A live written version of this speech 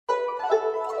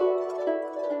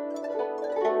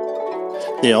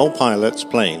The old pilot's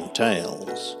plain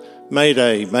tales.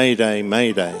 Mayday, mayday,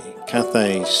 mayday,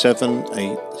 Cathay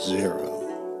 780.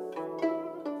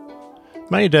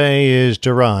 Mayday is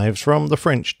derived from the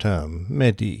French term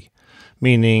m'aider,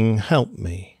 meaning help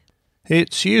me.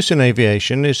 Its use in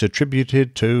aviation is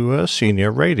attributed to a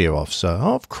senior radio officer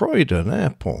of Croydon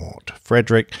Airport,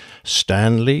 Frederick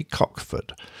Stanley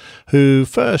Cockford, who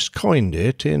first coined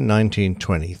it in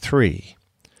 1923.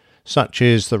 Such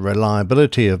is the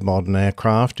reliability of modern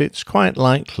aircraft, it's quite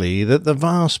likely that the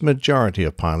vast majority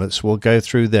of pilots will go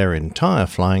through their entire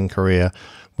flying career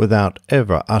without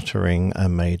ever uttering a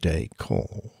mayday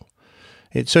call.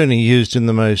 It's only used in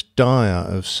the most dire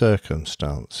of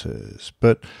circumstances,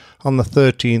 but on the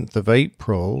 13th of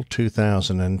April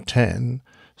 2010,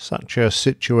 such a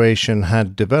situation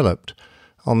had developed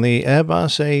on the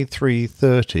Airbus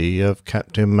A330 of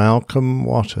Captain Malcolm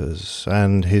Waters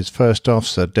and his first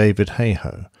officer David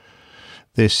Hayhoe.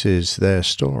 This is their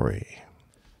story.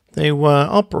 They were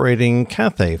operating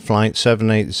Cathay Flight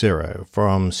 780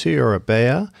 from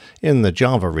Surabaya in the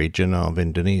Java region of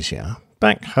Indonesia,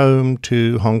 back home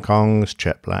to Hong Kong's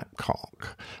Chek-Lap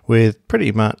Kok, with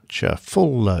pretty much a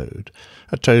full load,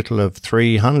 a total of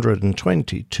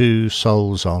 322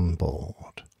 souls on board.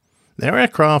 Their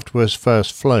aircraft was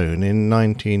first flown in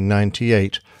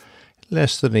 1998,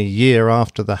 less than a year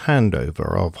after the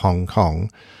handover of Hong Kong,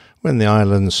 when the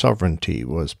island's sovereignty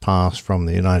was passed from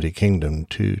the United Kingdom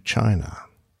to China.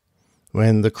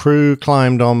 When the crew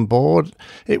climbed on board,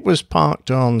 it was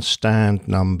parked on stand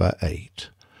number 8.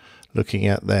 Looking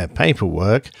at their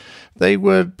paperwork, they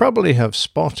would probably have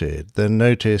spotted the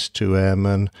notice to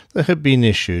airmen that had been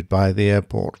issued by the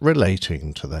airport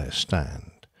relating to their stand.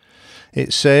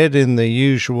 It said in the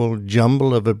usual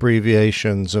jumble of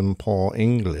abbreviations and poor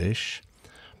English,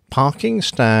 Parking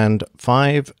stand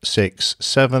 5, 6,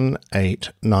 7, 8,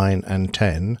 9 and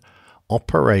 10,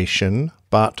 operation,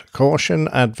 but caution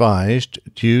advised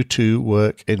due to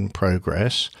work in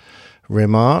progress,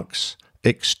 remarks,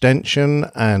 extension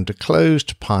and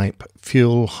closed pipe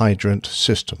fuel hydrant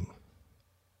system.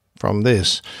 From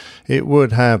this, it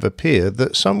would have appeared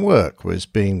that some work was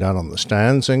being done on the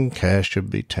stands and care should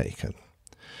be taken.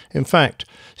 In fact,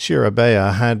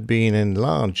 Surabaya had been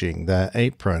enlarging their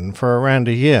apron for around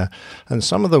a year, and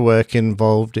some of the work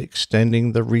involved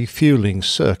extending the refuelling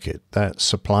circuit that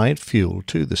supplied fuel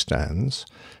to the stands,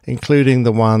 including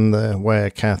the one where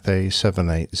Cathay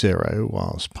 780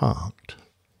 was parked.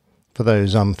 For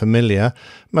those unfamiliar,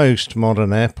 most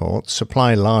modern airports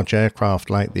supply large aircraft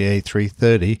like the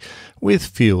A330 with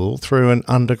fuel through an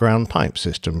underground pipe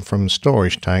system from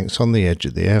storage tanks on the edge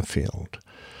of the airfield.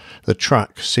 The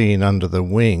truck seen under the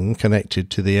wing connected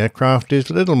to the aircraft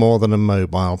is little more than a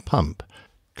mobile pump,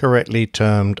 correctly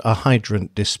termed a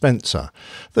hydrant dispenser,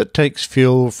 that takes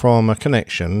fuel from a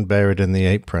connection buried in the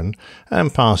apron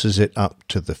and passes it up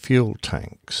to the fuel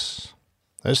tanks.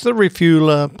 As the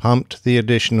refueler pumped the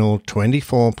additional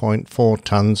 24.4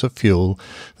 tons of fuel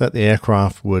that the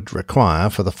aircraft would require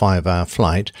for the 5-hour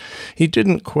flight, he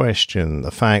didn't question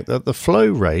the fact that the flow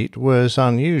rate was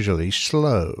unusually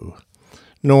slow.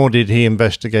 Nor did he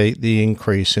investigate the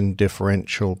increase in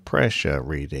differential pressure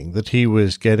reading that he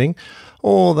was getting,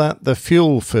 or that the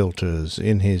fuel filters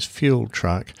in his fuel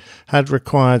truck had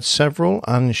required several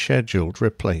unscheduled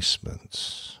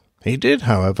replacements. He did,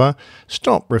 however,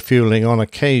 stop refueling on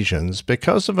occasions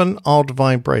because of an odd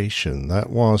vibration that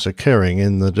was occurring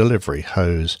in the delivery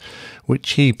hose,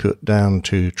 which he put down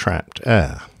to trapped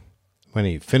air. When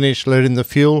he finished loading the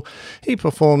fuel, he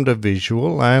performed a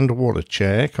visual and water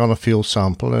check on a fuel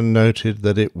sample and noted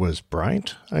that it was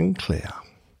bright and clear.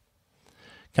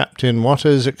 Captain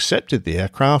Waters accepted the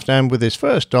aircraft and with his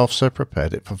first officer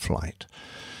prepared it for flight.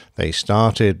 They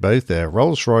started both their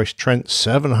Rolls-Royce Trent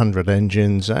 700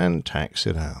 engines and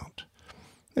taxied out.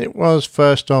 It was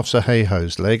First Officer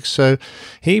Hayhoe's leg, so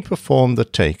he performed the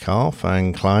takeoff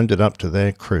and climbed it up to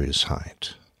their cruise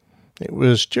height. It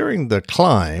was during the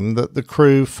climb that the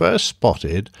crew first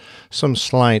spotted some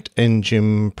slight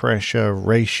engine pressure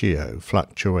ratio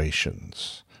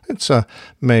fluctuations. It's a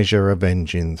measure of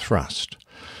engine thrust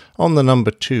on the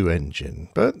number 2 engine,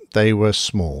 but they were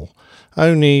small,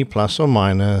 only plus or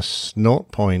minus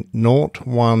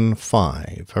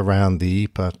 0.015 around the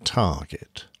EPA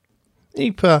target.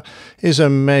 EPA is a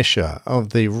measure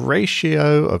of the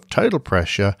ratio of total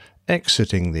pressure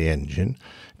exiting the engine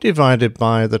divided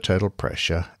by the total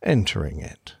pressure entering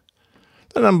it.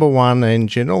 The number 1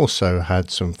 engine also had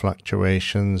some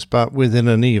fluctuations, but within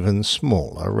an even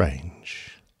smaller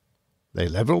range. They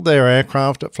levelled their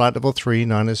aircraft at flight level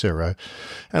 390,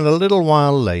 and a little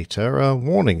while later a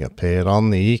warning appeared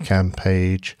on the ECAM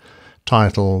page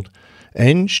titled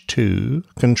Eng2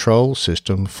 control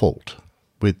system fault,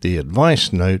 with the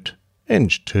advice note,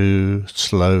 Eng2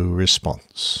 slow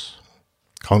response.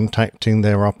 Contacting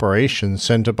their operations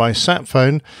center by sat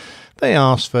phone, they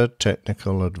asked for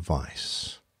technical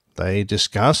advice. They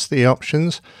discussed the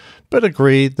options, but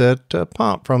agreed that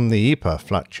apart from the EPA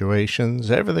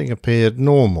fluctuations, everything appeared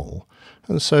normal,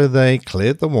 and so they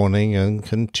cleared the warning and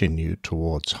continued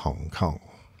towards Hong Kong.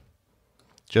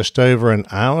 Just over an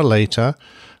hour later,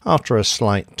 after a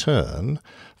slight turn,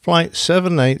 Flight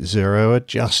 780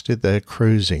 adjusted their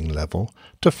cruising level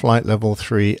to flight level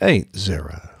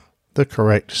 380, the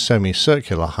correct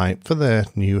semicircular height for their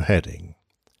new heading.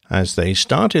 As they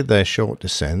started their short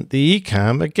descent, the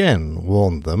ECAM again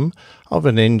warned them of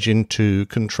an Engine 2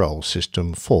 control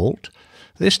system fault,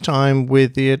 this time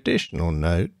with the additional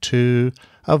note to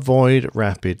avoid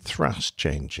rapid thrust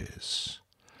changes.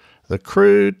 The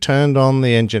crew turned on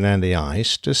the engine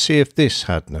anti-ice to see if this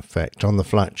had an effect on the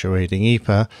fluctuating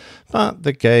EPA, but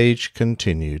the gauge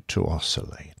continued to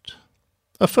oscillate.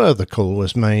 A further call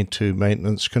was made to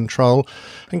maintenance control,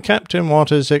 and Captain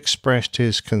Waters expressed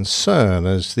his concern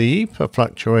as the EPA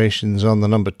fluctuations on the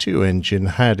number 2 engine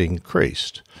had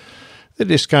increased. The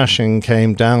discussion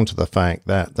came down to the fact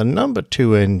that the number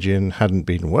 2 engine hadn't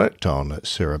been worked on at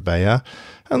Surabaya,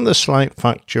 and the slight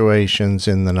fluctuations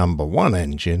in the number 1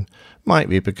 engine might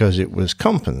be because it was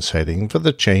compensating for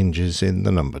the changes in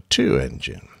the number 2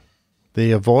 engine.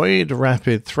 The avoid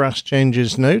rapid thrust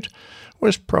changes note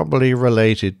was probably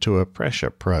related to a pressure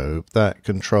probe that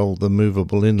controlled the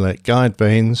movable inlet guide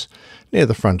vanes near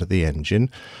the front of the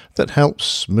engine that helps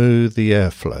smooth the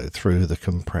airflow through the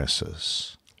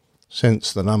compressors.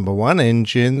 Since the number 1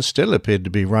 engine still appeared to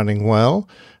be running well,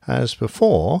 as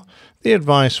before, the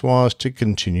advice was to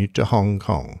continue to Hong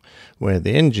Kong, where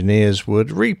the engineers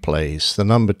would replace the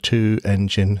number 2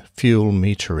 engine fuel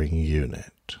metering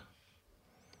unit.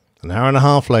 An hour and a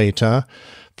half later,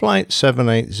 Flight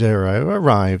 780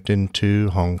 arrived into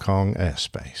Hong Kong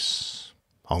airspace.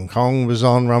 Hong Kong was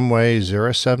on runway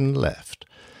 07 left.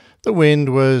 The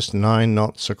wind was 9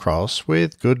 knots across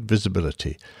with good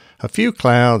visibility, a few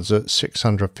clouds at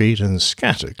 600 feet and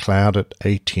scattered cloud at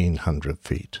 1800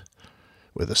 feet.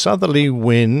 With a southerly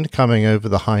wind coming over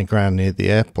the high ground near the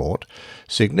airport,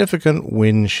 significant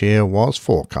wind shear was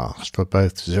forecast for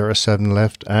both 07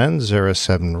 left and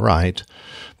 07 right,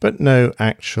 but no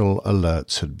actual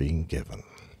alerts had been given.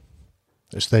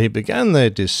 As they began their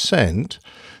descent,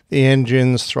 the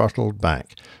engines throttled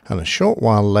back, and a short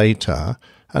while later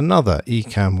another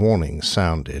ECAM warning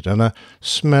sounded, and a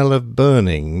smell of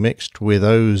burning mixed with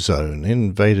ozone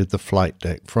invaded the flight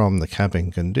deck from the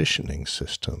cabin conditioning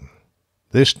system.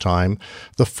 This time,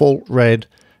 the fault read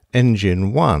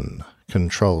Engine 1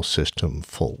 control system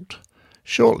fault,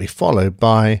 shortly followed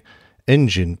by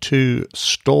Engine 2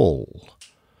 stall.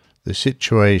 The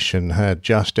situation had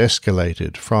just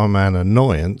escalated from an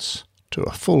annoyance to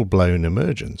a full-blown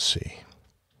emergency.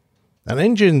 An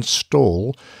engine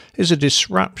stall is a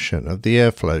disruption of the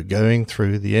airflow going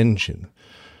through the engine.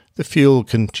 The fuel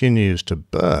continues to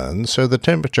burn, so the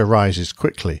temperature rises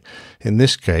quickly, in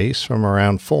this case from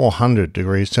around 400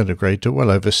 degrees centigrade to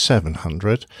well over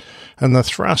 700, and the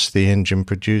thrust the engine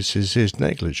produces is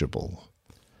negligible.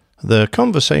 The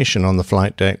conversation on the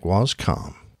flight deck was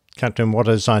calm. Captain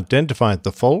Waters identified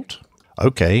the fault.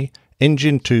 "Okay,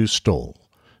 Engine 2 stall."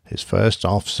 His first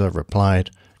officer replied,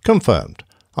 "Confirmed.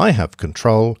 I have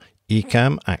control,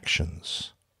 ECAM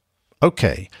actions."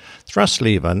 "Okay, thrust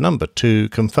lever number 2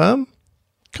 confirm?"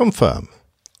 "Confirm.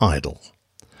 Idle."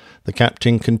 The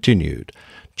captain continued,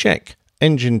 "Check.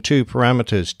 Engine 2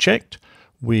 parameters checked.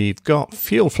 We've got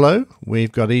fuel flow.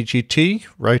 We've got EGT,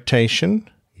 rotation.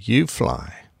 You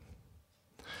fly."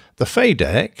 The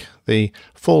FADEC, the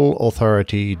Full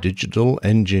Authority Digital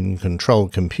Engine Control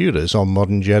computers on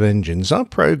modern jet engines, are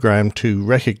programmed to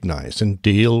recognize and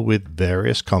deal with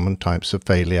various common types of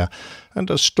failure,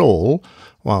 and a stall,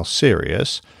 while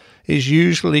serious, is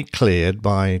usually cleared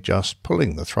by just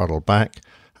pulling the throttle back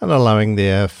and allowing the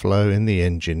airflow in the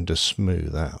engine to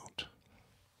smooth out.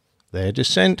 Their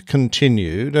descent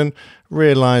continued, and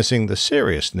realizing the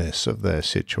seriousness of their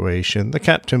situation, the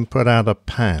captain put out a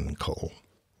PAN call.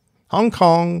 "Hong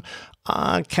Kong,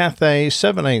 Cathay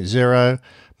 780,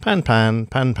 Pan Pan,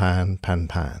 Pan Pan, Pan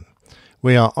Pan.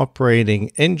 We are operating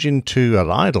Engine 2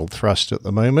 at idle thrust at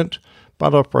the moment,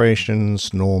 but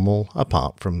operations normal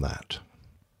apart from that."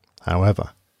 However,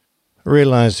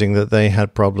 realizing that they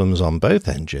had problems on both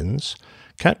engines,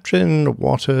 Captain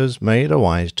Waters made a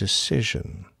wise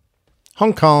decision.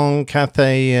 Hong Kong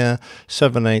Cathay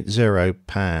 780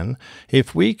 Pan.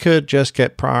 If we could just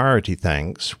get priority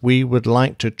thanks, we would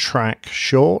like to track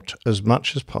short as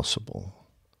much as possible.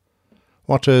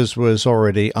 Waters was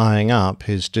already eyeing up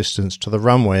his distance to the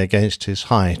runway against his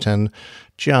height, and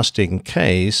just in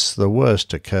case the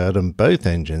worst occurred and both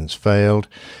engines failed,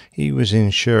 he was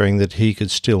ensuring that he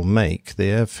could still make the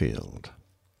airfield.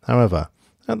 However,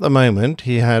 at the moment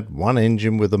he had one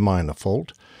engine with a minor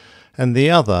fault, and the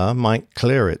other might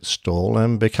clear its stall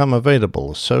and become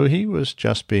available, so he was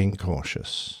just being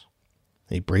cautious.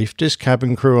 He briefed his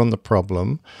cabin crew on the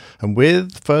problem, and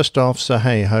with First Officer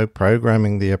Hey-Ho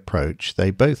programming the approach,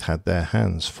 they both had their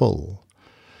hands full.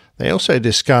 They also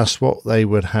discussed what they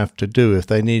would have to do if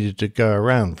they needed to go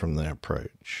around from their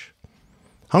approach.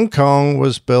 Hong Kong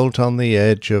was built on the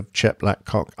edge of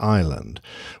Cheplakok Island,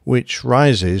 which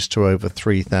rises to over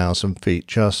 3,000 feet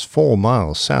just 4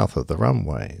 miles south of the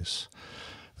runways.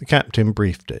 The captain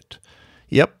briefed it.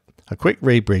 Yep, a quick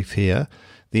rebrief here.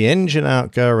 The engine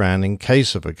out go-around in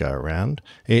case of a go-around.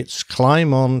 It's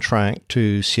climb on track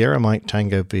to Sierra Mike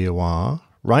Tango VOR,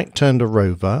 right turn to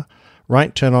Rover,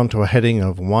 right turn onto a heading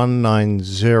of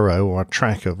 190 or a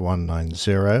track of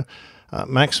 190.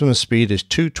 Maximum speed is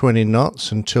 220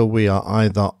 knots until we are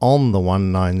either on the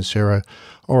 190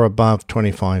 or above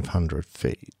 2,500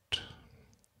 feet.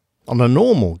 On a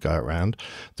normal go-around,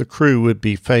 the crew would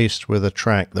be faced with a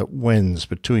track that wends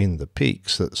between the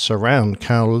peaks that surround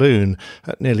Kowloon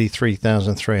at nearly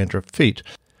 3,300 feet,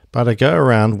 but a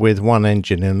go-around with one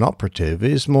engine inoperative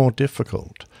is more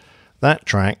difficult. That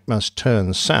track must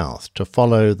turn south to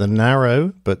follow the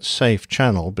narrow but safe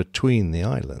channel between the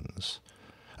islands.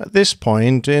 At this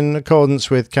point, in accordance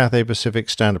with Cathay Pacific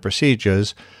standard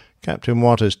procedures, Captain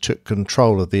Waters took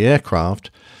control of the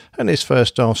aircraft, and his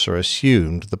first officer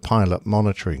assumed the pilot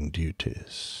monitoring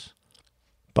duties.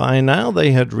 By now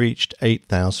they had reached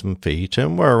 8,000 feet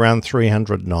and were around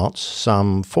 300 knots,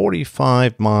 some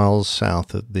 45 miles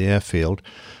south of the airfield,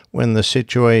 when the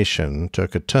situation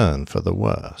took a turn for the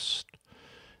worst.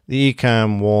 The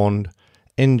ECAM warned,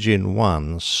 "Engine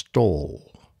 1, stall."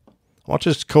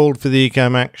 Waters called for the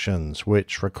ECAM actions,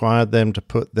 which required them to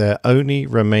put their only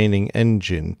remaining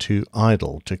engine to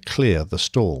idle to clear the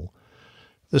stall.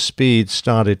 The speed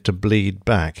started to bleed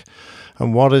back,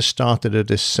 and Waters started a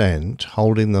descent,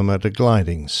 holding them at a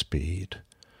gliding speed.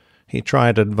 He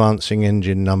tried advancing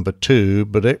engine number 2,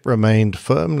 but it remained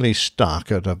firmly stuck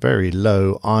at a very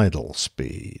low idle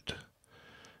speed.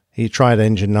 He tried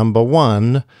engine number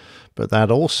 1, but that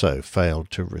also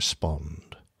failed to respond.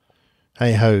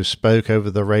 Hey-Ho spoke over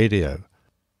the radio.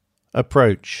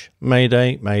 "Approach.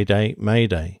 Mayday, mayday,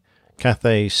 mayday.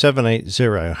 Cathay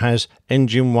 780 has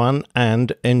engine 1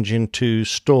 and engine 2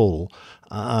 stall.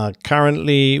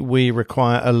 Currently, we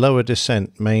require a lower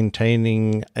descent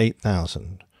maintaining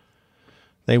 8,000.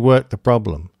 They worked the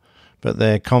problem, but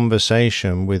their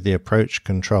conversation with the approach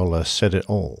controller said it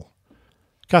all.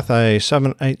 "Cathay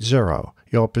 780,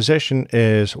 your position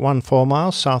is 14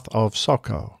 miles south of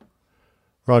Soko."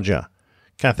 "Roger.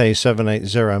 Cathay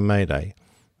 780 Mayday.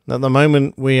 At the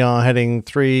moment, we are heading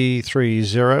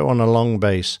 330 on a long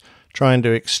base, trying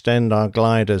to extend our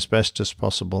glide as best as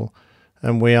possible,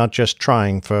 and we are just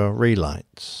trying for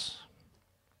relights."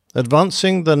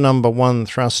 Advancing the number 1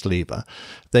 thrust lever,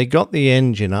 they got the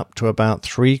engine up to about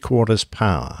 3/4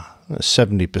 power,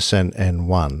 70%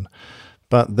 N1,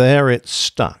 but there it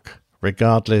stuck,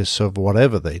 regardless of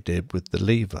whatever they did with the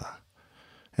lever.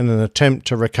 In an attempt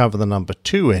to recover the number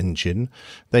 2 engine,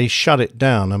 they shut it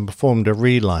down and performed a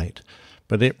relight,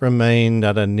 but it remained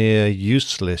at a near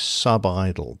useless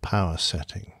sub-idle power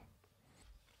setting.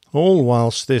 All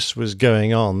whilst this was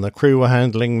going on, the crew were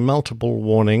handling multiple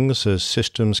warnings as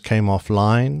systems came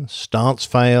offline, starts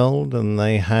failed, and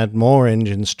they had more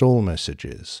engine stall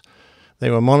messages. They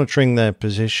were monitoring their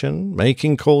position,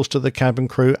 making calls to the cabin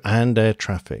crew and air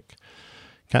traffic.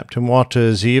 Captain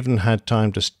Waters even had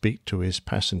time to speak to his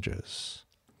passengers.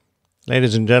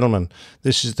 "Ladies and gentlemen,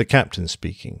 this is the captain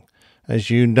speaking. As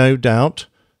you no doubt,"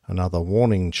 another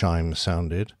warning chime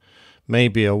sounded, "may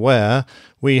be aware,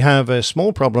 we have a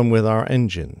small problem with our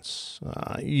engines.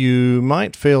 You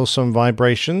might feel some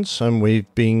vibrations, and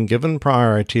we've been given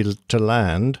priority to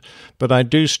land, but I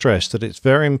do stress that it's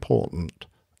very important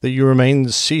that you remain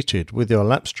seated with your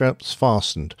lap straps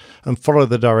fastened and follow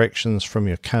the directions from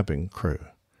your cabin crew.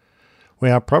 We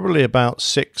are probably about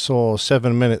 6 or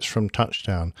 7 minutes from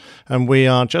touchdown, and we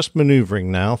are just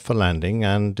maneuvering now for landing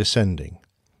and descending.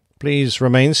 Please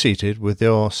remain seated with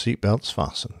your seatbelts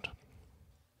fastened."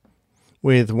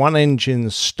 With one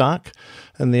engine stuck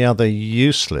and the other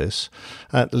useless,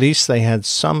 at least they had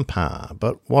some power,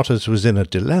 but Waters was in a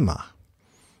dilemma.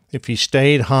 If he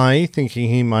stayed high, thinking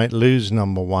he might lose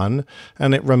number one,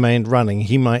 and it remained running,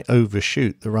 he might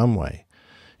overshoot the runway.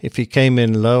 If he came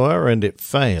in lower and it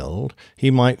failed,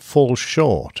 he might fall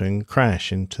short and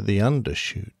crash into the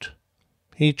undershoot.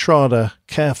 He trod a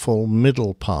careful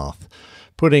middle path,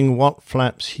 putting what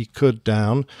flaps he could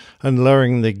down and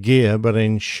lowering the gear, but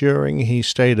ensuring he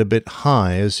stayed a bit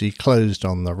high as he closed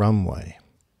on the runway.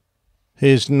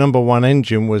 His number one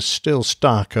engine was still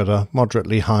stuck at a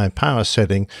moderately high power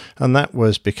setting, and that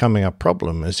was becoming a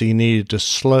problem as he needed to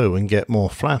slow and get more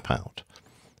flap out.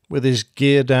 With his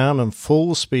gear down and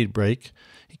full speed brake,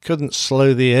 he couldn't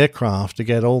slow the aircraft to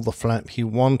get all the flap he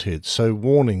wanted, so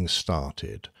warnings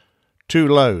started. Too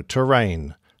low,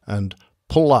 terrain, and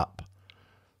pull up.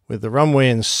 With the runway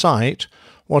in sight,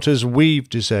 Waters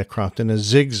weaved his aircraft in a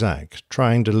zigzag,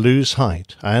 trying to lose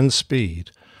height and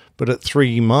speed, but at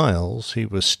 3 miles he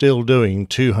was still doing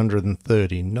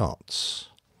 230 knots.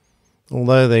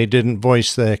 Although they didn't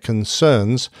voice their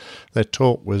concerns, their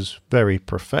talk was very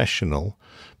professional.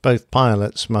 Both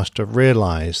pilots must have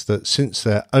realized that since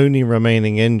their only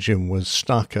remaining engine was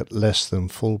stuck at less than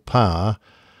full power,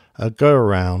 a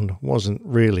go-around wasn't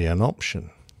really an option.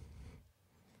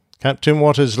 Captain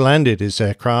Waters landed his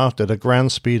aircraft at a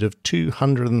ground speed of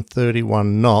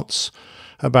 231 knots,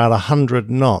 about 100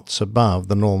 knots above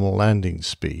the normal landing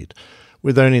speed,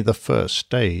 with only the first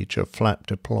stage of flap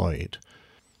deployed.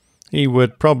 He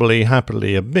would probably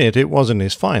happily admit it wasn't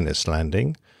his finest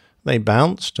landing. They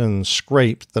bounced and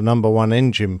scraped the number one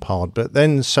engine pod, but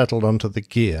then settled onto the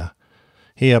gear.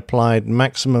 He applied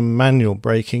maximum manual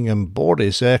braking and brought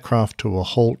his aircraft to a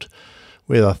halt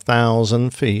with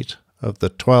 1,000 feet of the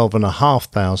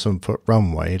 12,500-foot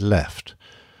runway left.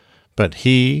 But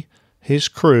he, his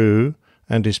crew,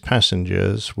 and his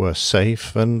passengers were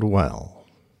safe and well.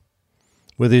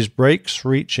 With his brakes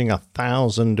reaching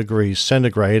 1,000 degrees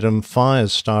centigrade and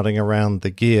fires starting around the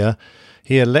gear,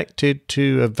 he elected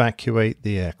to evacuate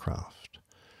the aircraft.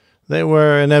 There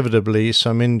were inevitably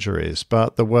some injuries,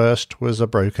 but the worst was a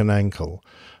broken ankle,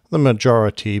 the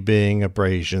majority being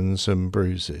abrasions and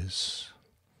bruises.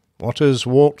 Waters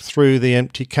walked through the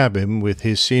empty cabin with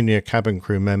his senior cabin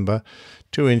crew member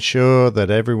to ensure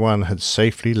that everyone had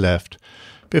safely left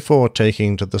before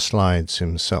taking to the slides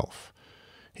himself.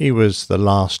 He was the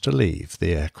last to leave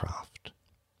the aircraft.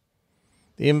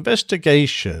 The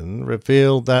investigation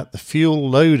revealed that the fuel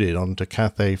loaded onto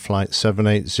Cathay Flight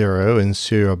 780 in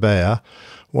Surabaya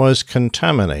was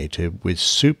contaminated with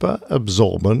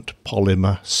super-absorbent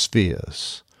polymer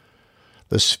spheres.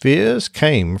 The spheres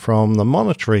came from the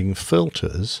monitoring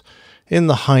filters in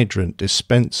the hydrant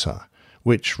dispenser,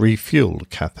 which refueled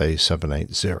Cathay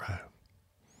 780.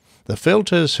 The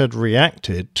filters had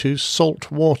reacted to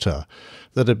salt water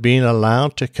that had been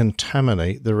allowed to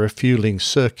contaminate the refueling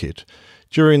circuit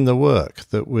during the work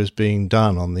that was being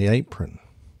done on the apron.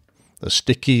 The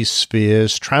sticky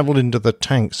spheres travelled into the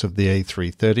tanks of the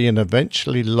A330 and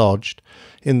eventually lodged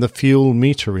in the fuel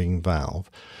metering valve,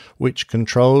 which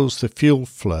controls the fuel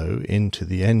flow into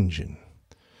the engine.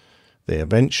 They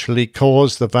eventually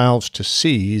caused the valves to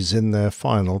seize in their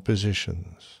final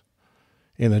positions.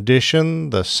 In addition,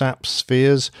 the SAP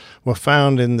spheres were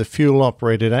found in the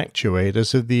fuel-operated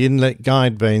actuators of the inlet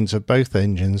guide vanes of both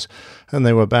engines, and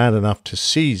they were bad enough to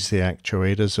seize the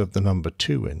actuators of the number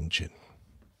 2 engine.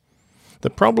 The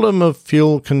problem of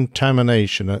fuel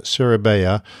contamination at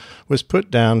Surabaya was put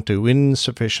down to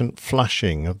insufficient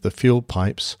flushing of the fuel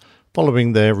pipes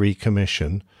following their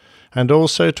recommission, and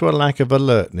also to a lack of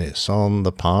alertness on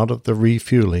the part of the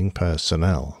refueling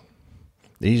personnel.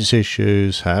 These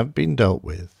issues have been dealt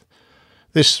with.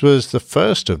 This was the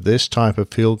first of this type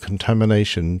of fuel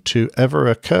contamination to ever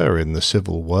occur in the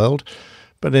civil world,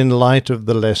 but in light of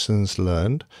the lessons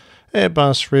learned,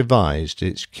 Airbus revised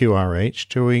its QRH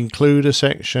to include a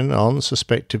section on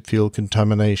suspected fuel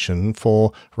contamination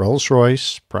for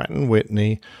Rolls-Royce, Pratt &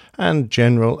 Whitney, and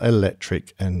General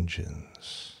Electric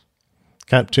engines.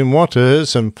 Captain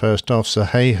Waters and First Officer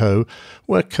Hayhoe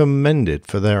were commended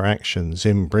for their actions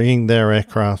in bringing their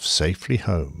aircraft safely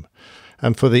home,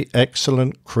 and for the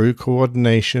excellent crew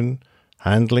coordination,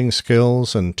 handling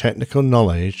skills, and technical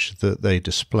knowledge that they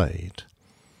displayed.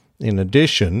 In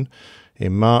addition,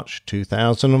 in March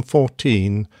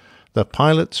 2014, the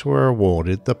pilots were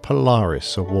awarded the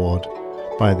Polaris Award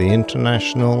by the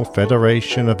International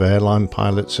Federation of Airline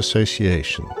Pilots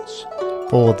Associations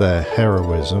for their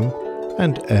heroism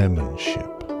and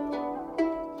airmanship.